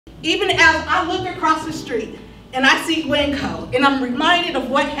even as I look across the street and I see Winco and I'm reminded of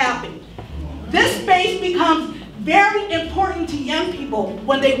what happened, this space becomes very important to young people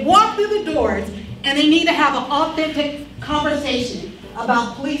when they walk through the doors and they need to have an authentic conversation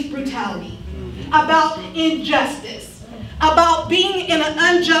about police brutality, about injustice, about being in an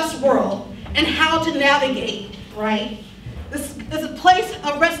unjust world and how to navigate, right? This is a place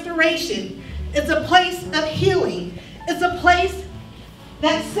of restoration. It's a place of healing. It's a place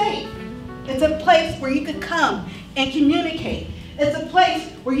that's safe. It's a place where you can come and communicate. It's a place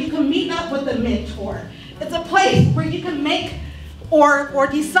where you can meet up with a mentor. It's a place where you can make or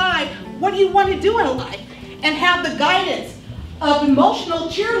decide what you want to do in life and have the guidance of emotional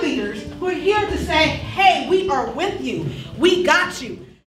cheerleaders who are here to say, hey, we are with you. We got you.